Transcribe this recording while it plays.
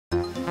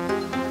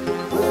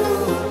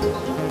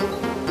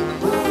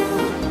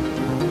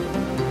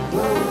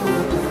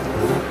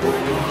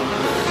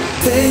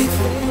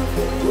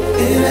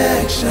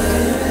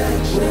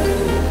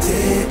action.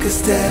 Take a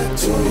step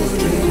towards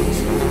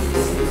dreams.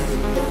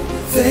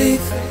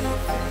 Faith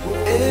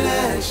in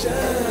action.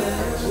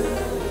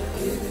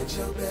 Give it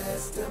your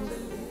best and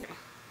believe.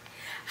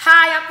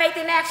 Hi, I'm Faith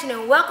in Action,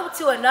 and welcome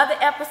to another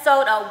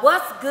episode of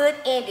What's Good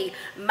Indy.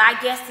 My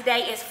guest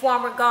today is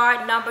former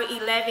guard number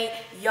 11,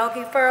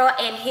 Yogi Ferrell,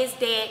 and his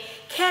dad,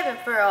 Kevin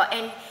Ferrell.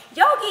 And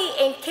Yogi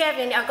and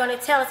Kevin are going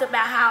to tell us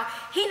about how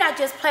he not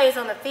just plays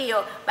on the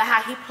field, but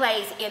how he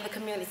plays in the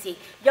community.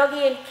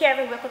 Yogi and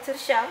Kevin, welcome to the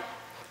show.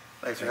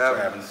 Thanks for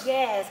having us.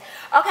 Yes.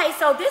 Okay,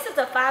 so this is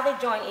a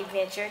father-joint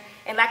adventure,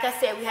 and like I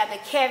said, we have the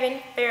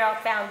Kevin Ferrell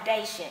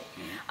Foundation.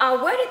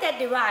 Where did that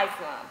derive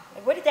from?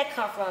 Where did that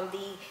come from,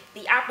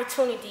 the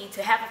opportunity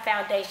to have a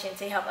foundation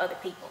to help other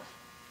people?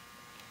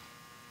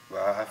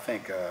 Well, I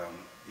think,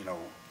 you know,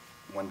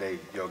 one day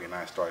Yogi and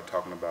I started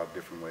talking about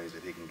different ways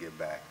that he can give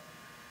back.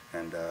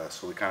 And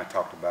so we kind of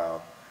talked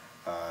about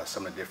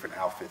some of the different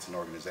outfits and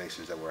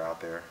organizations that were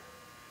out there.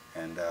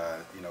 And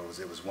you know,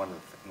 it was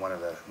one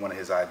of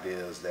his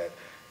ideas that,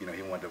 you know,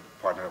 he wanted to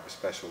partner up with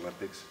Special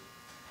Olympics.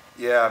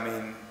 Yeah, I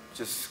mean,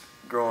 just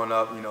growing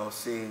up, you know,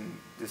 seeing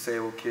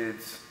disabled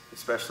kids,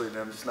 especially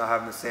them, just not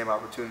having the same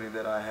opportunity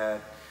that I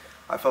had.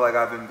 I feel like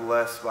I've been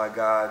blessed by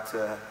God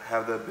to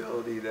have the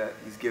ability that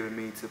He's given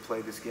me to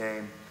play this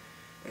game.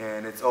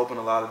 And it's opened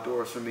a lot of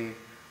doors for me,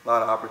 a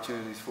lot of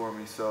opportunities for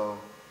me. So,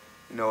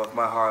 you know, with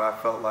my heart, I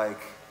felt like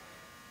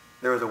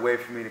there was a way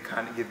for me to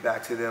kind of give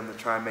back to them, to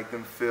try and make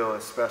them feel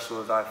as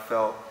special as I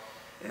felt,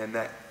 and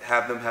that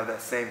have them have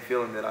that same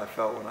feeling that I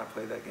felt when I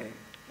played that game.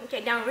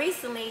 Okay, now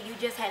recently you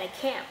just had a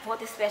camp for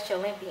the Special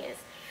Olympians.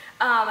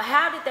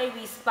 How did they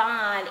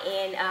respond,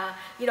 and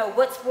you know,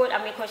 what sport? I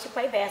mean, of course you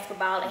play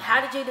basketball, and how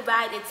did you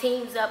divide the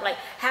teams up? Like,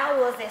 how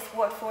was that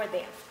sport for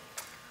them?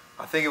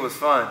 I think it was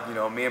fun. You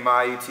know, me and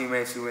my IU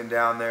teammates who went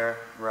down there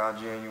around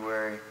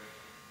January,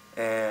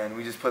 and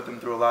we just put them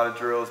through a lot of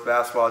drills,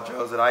 basketball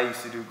drills that I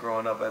used to do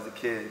growing up as a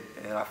kid,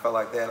 and I felt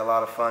like they had a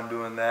lot of fun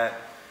doing that,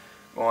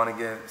 going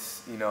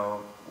against, you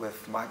know,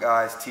 with my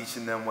guys,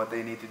 teaching them what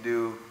they need to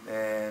do.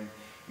 And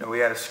you know, we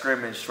had a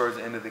scrimmage towards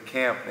the end of the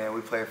camp, and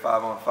we played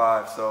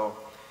 5-on-5. So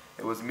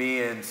it was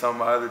me and some of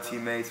my other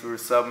teammates. We were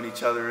subbing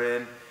each other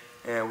in,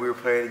 and we were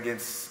playing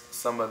against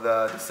some of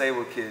the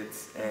disabled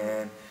kids.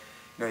 And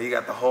you know, you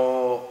got the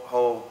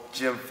whole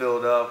gym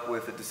filled up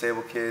with the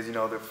disabled kids, you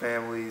know, their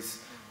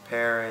families,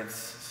 parents.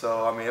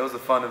 So I mean, it was a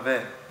fun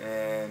event,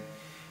 and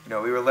you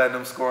know, we were letting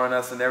them score on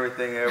us and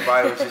everything.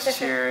 Everybody was just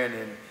cheering,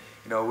 and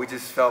you know, we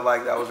just felt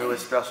like that was really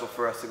special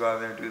for us to go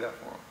out there and do that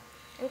for them.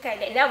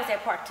 Okay, and that was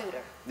at Park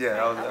Tudor. Yeah,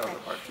 right? that was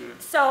at Park Tudor.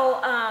 So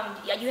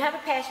yeah, you have a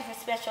passion for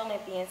Special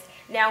Olympians.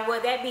 Now,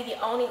 will that be the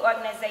only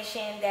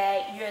organization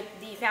that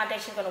the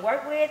foundation is going to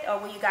work with, or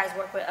will you guys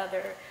work with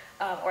other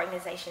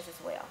organizations as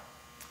well?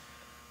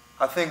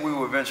 I think we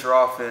will venture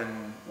off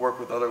and work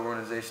with other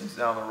organizations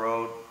down the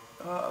road.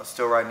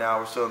 Still right now,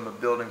 we're still in the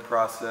building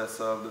process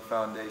of the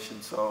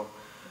foundation. So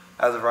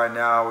as of right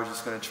now, we're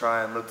just going to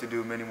try and look to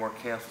do many more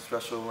camps with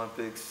Special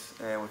Olympics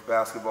and with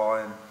basketball,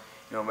 and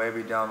you know,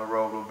 maybe down the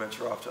road we'll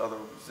venture off to other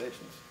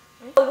organizations.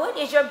 What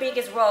is your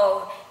biggest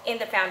role in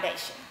the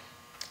foundation?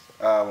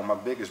 Well, my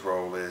biggest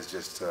role is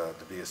just to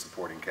be a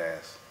supporting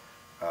cast.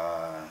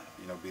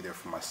 You know, be there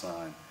for my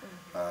son.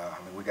 I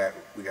mean, we got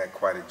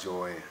quite a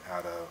joy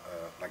out of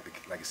like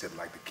you said,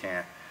 like the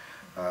camp.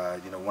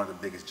 You know, one of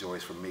the biggest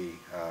joys for me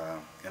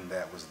in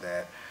that was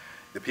that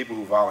the people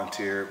who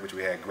volunteered, which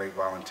we had great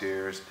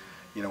volunteers,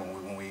 you know,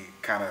 when we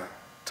kind of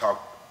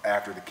talked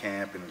after the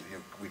camp, and you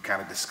know, we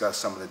kind of discussed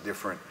some of the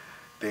different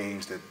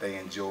things that they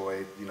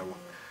enjoyed. You know,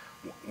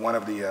 one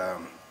of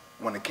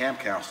the camp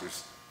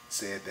counselors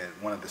said that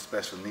one of the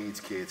special needs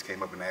kids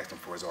came up and asked him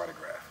for his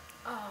autograph.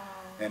 Oh.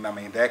 And I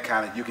mean, that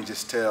kind of, you can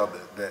just tell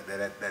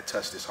that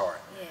touched his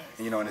heart. Yes.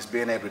 And, you know, and it's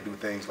being able to do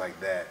things like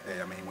that.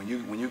 I mean, when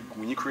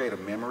you create a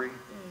memory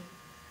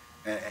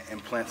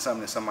and plant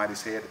something in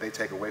somebody's head that they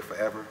take away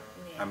forever,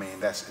 yes. I mean,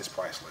 it's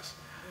priceless.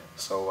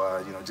 Yes. So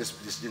you know,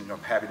 just you know,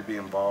 happy to be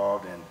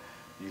involved, and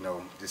you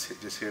know,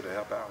 just here to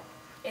help out.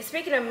 And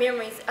speaking of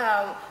memories,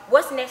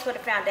 what's next for the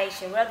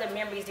foundation? What other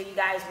memories do you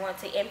guys want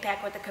to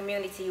impact with the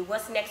community?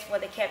 What's next for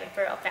the Kevin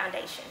Ferrell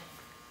Foundation?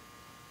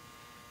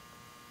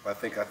 I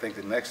think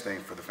the next thing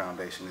for the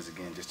foundation is,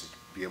 again, just to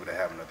be able to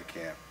have another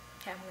camp.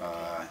 You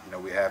know,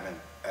 we haven't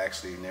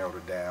actually narrowed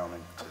it down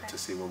and to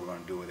see what we're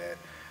going to do with that.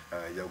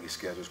 Yogi's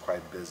schedule is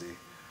quite busy,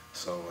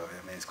 so I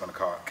mean, it's going to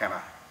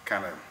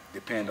kind of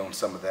depend on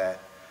some of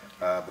that.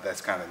 But that's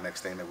kind of the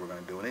next thing that we're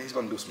going to do, and he's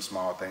going to do some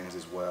small things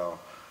as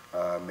well.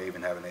 May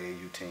even have an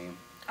AAU team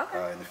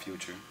in the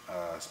future,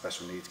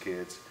 special needs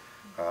kids,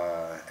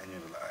 and you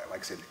know, like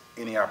I said,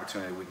 any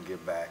opportunity we can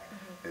give back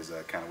is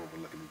kind of what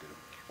we're looking to do.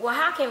 Well,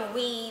 how can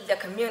we, the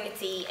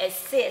community,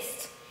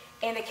 assist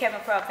in the Kevin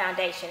Ferrell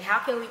Foundation? How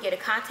can we get in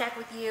contact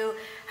with you?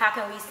 How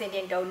can we send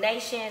in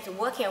donations?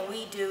 What can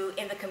we do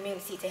in the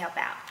community to help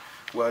out?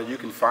 Well, you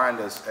can find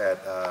us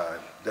at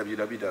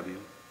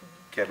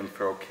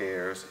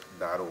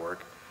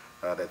www.kevinferrellcares.org.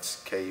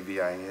 That's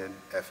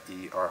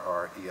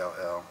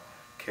KEVINFERRELL,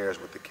 cares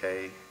with the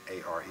K,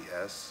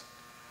 ARES.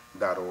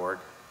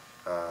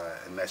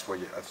 and that's where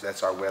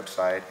that's our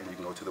website, and you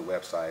can go to the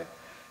website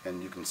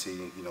and you can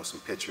see some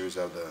pictures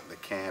of the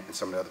camp and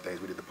some of the other things.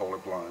 We did the polar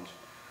plunge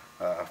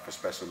for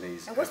special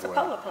needs. And what's the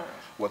polar plunge?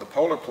 Well, the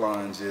polar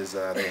plunge is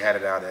they had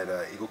it out at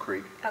Eagle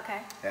Creek.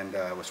 Okay. And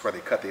it was where they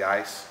cut the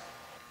ice.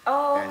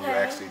 Oh, okay. And you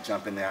actually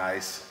jump in the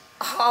ice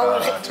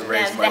to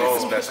raise now money for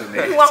special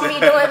needs. You want me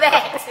doing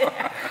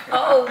that?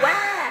 Oh,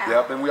 wow.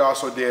 Yep, and we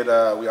also did,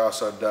 we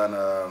also have done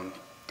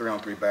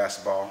 3-on-3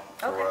 basketball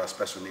for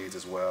special needs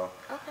as well.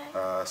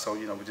 Okay. So,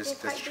 we're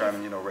just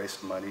trying to, raise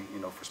some money,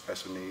 for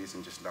special needs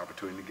and just an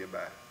opportunity to give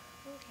back.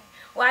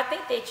 Well, I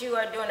think that you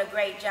are doing a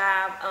great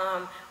job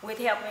with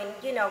helping,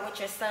 with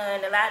your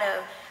son. A lot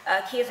of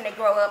kids, when they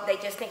grow up, they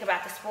just think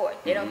about the sport.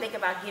 They don't think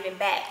about giving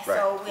back. Right,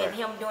 so with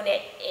him doing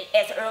it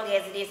as early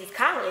as it is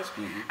college,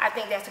 I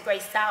think that's a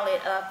great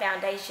solid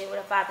foundation with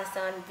a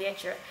father-son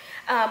venture.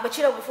 But,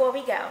 before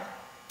we go,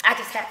 I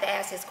just have to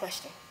ask this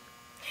question.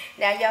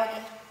 Now,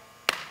 Yogi,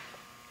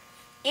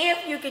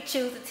 if you could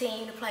choose a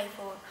team to play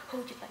for, who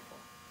would you play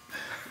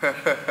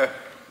for?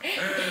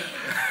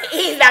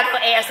 He's not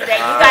going to answer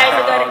that.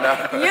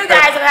 You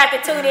guys are going to have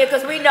to tune in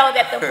because we know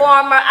that the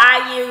former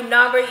IU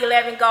number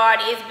 11 guard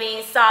is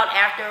being sought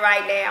after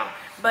right now.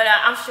 But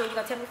I'm sure you're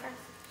going to tell me first.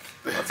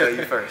 I'll tell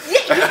you first.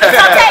 It's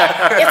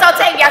on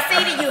tape. Y'all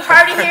seen it. You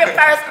heard it here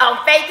first on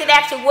Faith in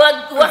Action.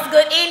 What's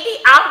good,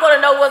 Indy? I'm going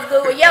to know what's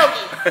good with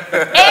Yogi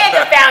and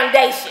the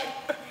foundation.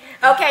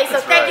 Okay, so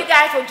thank you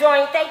guys for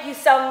joining. Thank you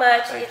so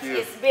much.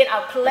 It's been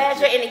a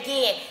pleasure. And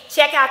again,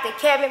 check out the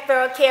Kevin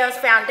Ferrell Cares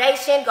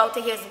Foundation. Go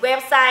to his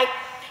website.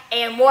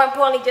 And more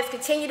importantly, just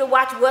continue to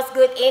watch What's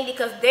Good Indy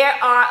because there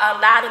are a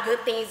lot of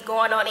good things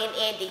going on in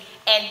Indy.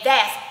 And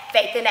that's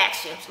Faith in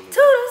Action. Absolutely.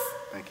 Toodles.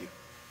 Thank you.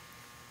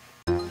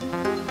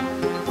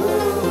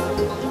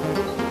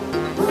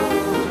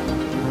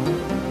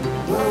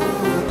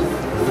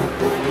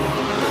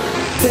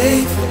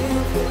 Faith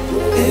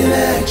in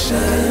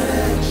action.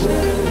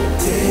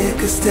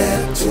 Take a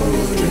step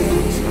toward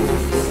dreams.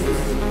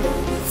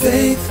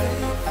 Faith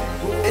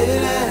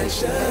in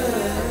action.